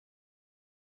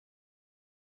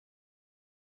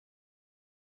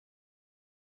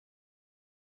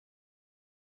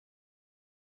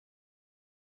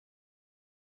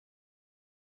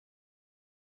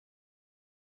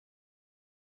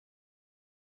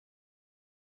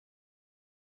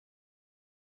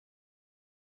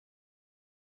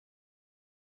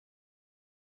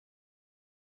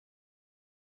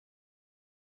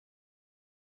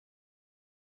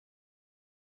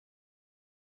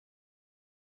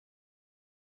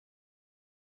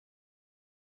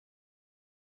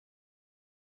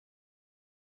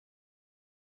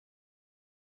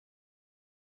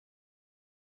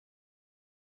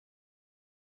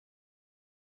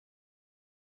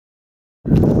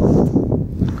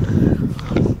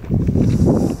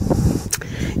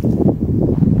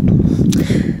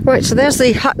Right, so there's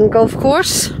the Hutton golf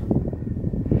course.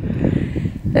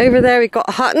 Over there we've got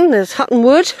Hutton, there's Hutton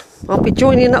Wood. I'll be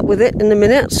joining up with it in a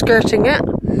minute, skirting it.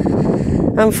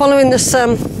 I'm following this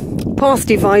path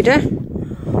divider.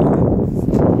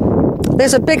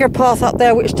 There's a bigger path up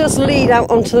there which does lead out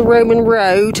onto the Roman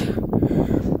road.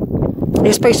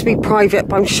 It's supposed to be private,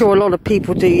 but I'm sure a lot of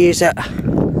people do use it.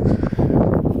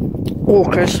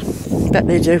 Walkers, bet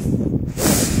they do.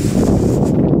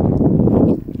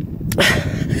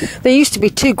 There used to be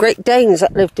 2 Great Danes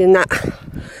that lived in that.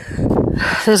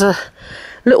 There's a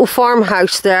little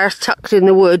farmhouse there tucked in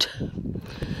the wood,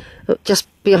 just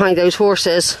behind those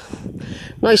horses.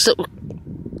 Nice little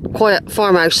quiet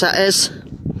farmhouse that is.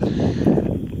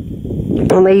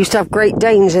 And they used to have Great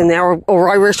Danes in there, or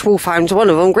Irish Wolfhounds, one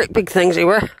of them. Great big things they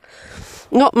were.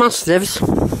 Not mastiffs.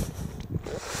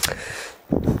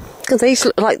 Because they used to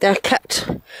look like they're kept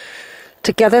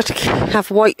together to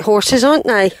have white horses, aren't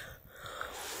they?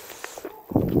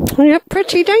 You look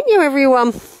pretty, don't you,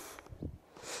 everyone?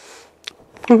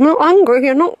 I'm not hungry.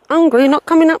 You're not hungry. You're not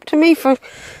coming up to me to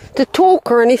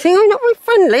talk or anything. I'm not very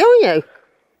friendly, are you?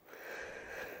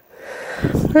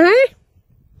 Eh?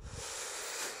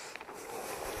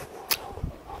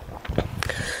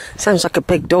 Sounds like a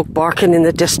big dog barking in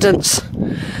the distance.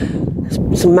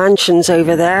 There's some mansions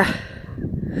over there.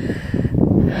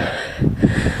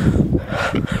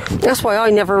 That's why I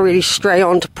never really stray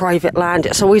onto private land.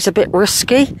 It's always a bit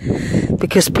risky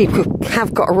because people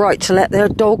have got a right to let their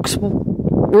dogs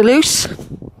loose.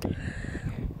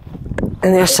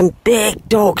 And there's some big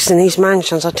dogs in these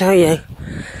mansions, I tell you.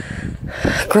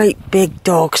 Great big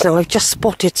dogs. Now I've just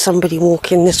spotted somebody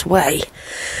walking this way.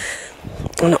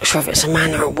 I'm not sure if it's a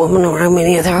man or a woman or how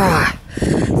many there are.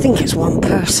 I think it's one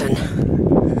person.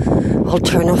 I'll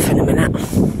turn off in a minute.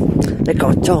 They've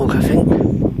got a dog, I think.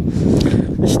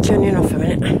 Just turning off a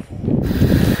minute.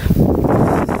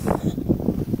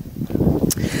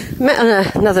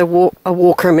 Met another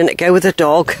walker a minute ago with a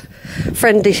dog.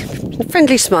 Friendly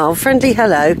smile, friendly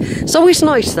hello. It's always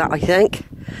nice, that, I think.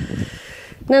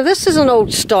 Now this is an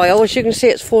old style. As you can see,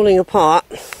 it's falling apart.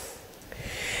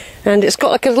 And it's got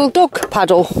like a little dog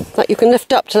paddle that you can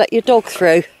lift up to let your dog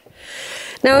through.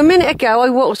 Now a minute ago I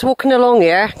was walking along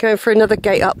here, going through another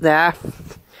gate up there,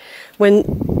 when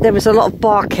there was a lot of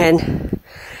barking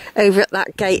over at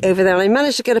that gate over there, and I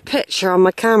managed to get a picture on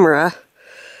my camera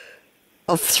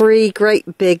of 3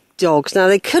 great big dogs. Now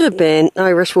they could have been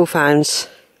Irish Wolfhounds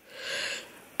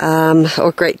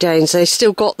or Great Danes. They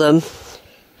still got them.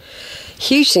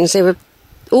 Huge things. They were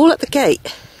all at the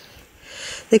gate.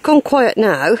 They've gone quiet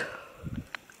now.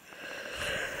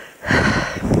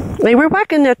 They were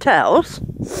wagging their tails.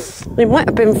 They might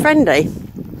have been friendly.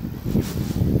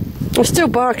 They're still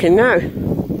barking now.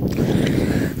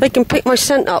 They can pick my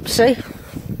scent up, see?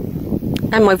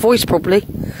 And my voice, probably.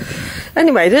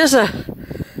 Anyway, there's a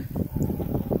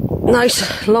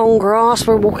nice long grass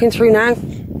we're walking through now.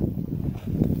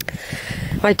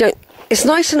 It's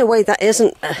nice in a way that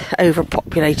isn't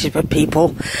overpopulated with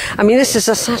people. I mean, this is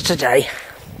a Saturday.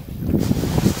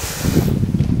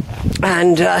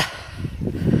 And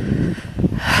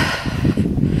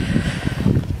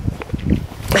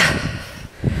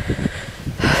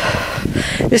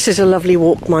this is a lovely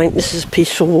walk, mine. This is a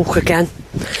peaceful walk again.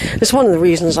 It's one of the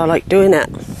reasons I like doing it.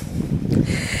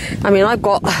 I mean, I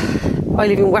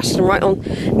live in Weston, right on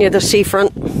near the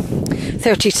seafront.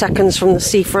 30 seconds from the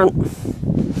seafront,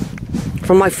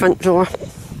 from my front door.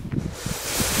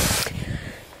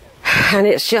 And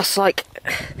it's just like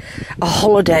a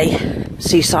holiday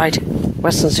seaside,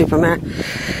 Weston-super-Mare.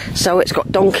 So it's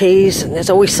got donkeys, and there's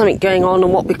always something going on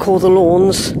what we call the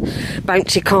lawns.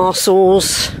 Bouncy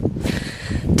castles,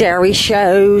 dairy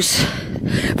shows,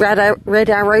 red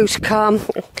arrows come,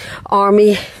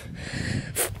 army,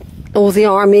 all the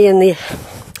army and the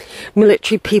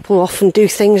military people often do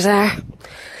things there.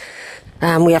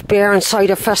 We have beer and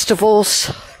cider festivals.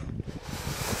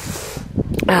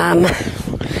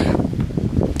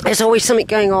 There's always something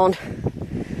going on.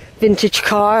 Vintage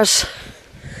cars.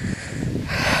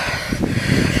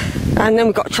 And then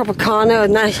we've got Tropicana,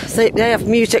 and they have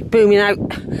music booming out.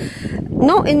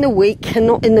 Not in the week and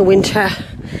not in the winter.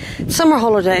 Summer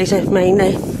holidays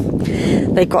mainly.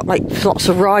 They've got like lots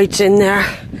of rides in there.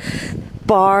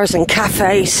 Bars and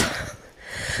cafes.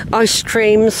 Ice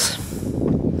creams.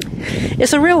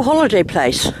 It's a real holiday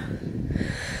place.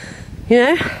 You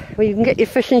know, where you can get your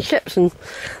fish and chips and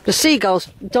the seagulls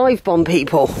dive bomb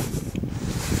people.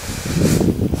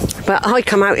 But I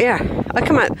come out here. I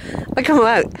come out.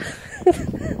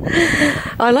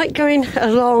 I like going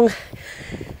along.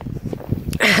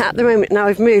 At the moment now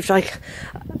I've moved, and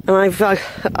I've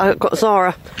got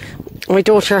Zara, my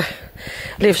daughter,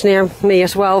 lives near me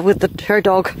as well with her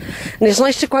dog, and it's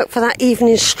nice to go out for that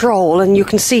evening stroll, and you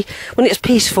can see when it's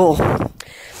peaceful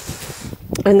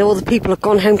and all the people have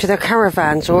gone home to their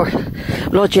caravans or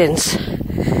lodgings,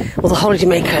 or the holiday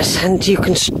makers, and you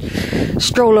can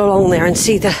stroll along there and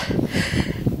see the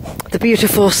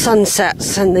beautiful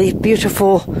sunsets and the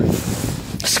beautiful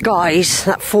skies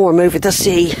that form over the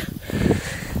sea.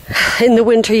 In the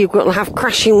winter you will have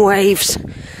crashing waves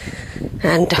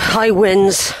and high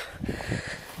winds.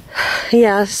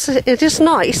 Yes, it is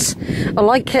nice. I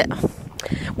like it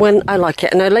when I like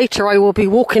it. And then later I will be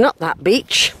walking up that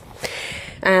beach,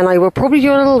 and I will probably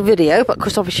do a little video,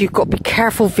 because obviously you've got to be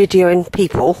careful videoing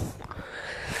people.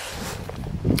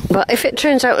 But if it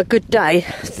turns out a good day,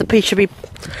 the beach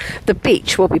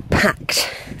will be packed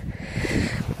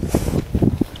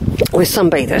with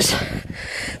sunbathers,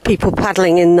 people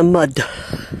paddling in the mud.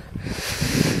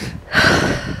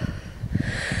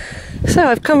 So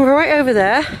I've come right over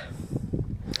there.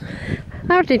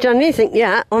 I haven't done anything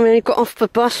yet. I mean, I got off the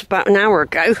bus about an hour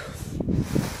ago,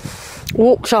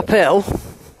 walked uphill,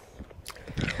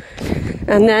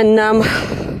 and then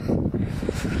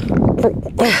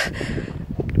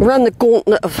run the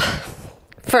gauntlet of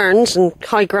ferns and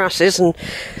high grasses and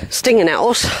stinging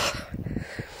nettles.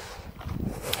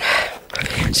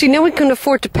 See, no one can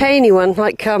afford to pay anyone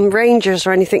like rangers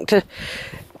or anything to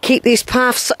keep these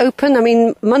paths open. I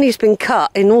mean, money's been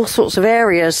cut in all sorts of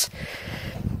areas,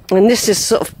 and this is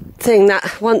sort of thing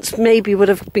that once maybe would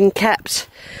have been kept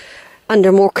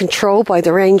under more control by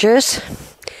the rangers.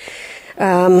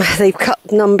 They've cut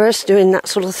numbers doing that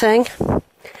sort of thing,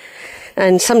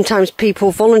 and sometimes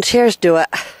volunteers do it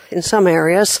in some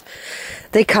areas.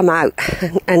 They come out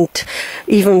and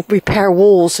even repair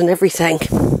walls and everything.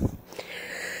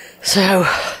 So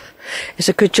it's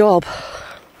a good job.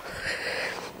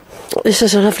 This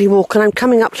is a lovely walk, and I'm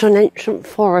coming up to an ancient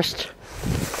forest.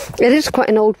 It is quite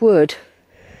an old wood,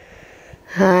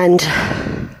 and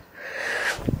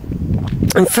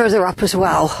further up as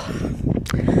well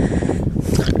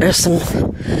there's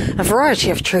a variety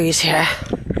of trees here.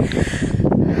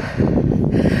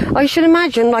 I should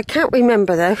imagine, I can't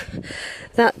remember though,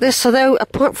 that this, although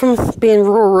apart from being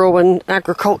rural and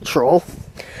agricultural,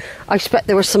 I expect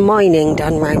there was some mining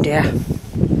done around here.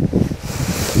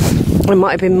 There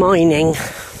might have been mining.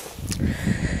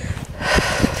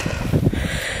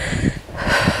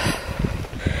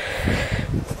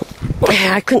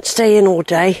 Yeah, I couldn't stay in all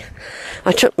day.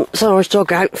 I took Zara's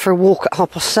dog out for a walk at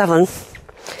 7:30.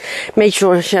 Made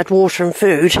sure she had water and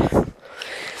food,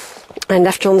 and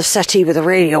left her on the settee with the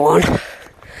radio on.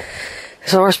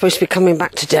 Zara's supposed to be coming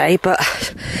back today, but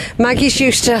Maggie's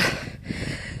used to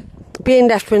being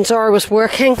left when Zara was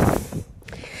working,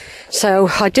 so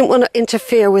I didn't want to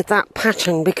interfere with that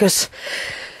pattern, because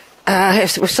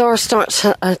if Zara starts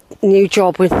a new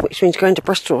job, which means going to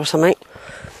Bristol or something,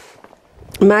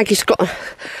 Maggie's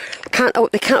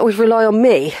they can't always rely on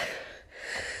me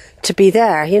to be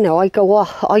there. You know, I go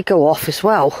off as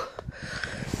well.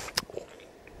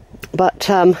 But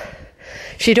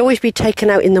she'd always be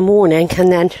taken out in the morning,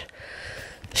 and then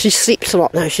she sleeps a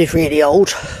lot now. She's really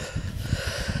old,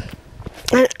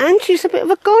 and she's a bit of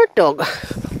a guard dog,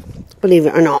 believe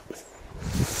it or not.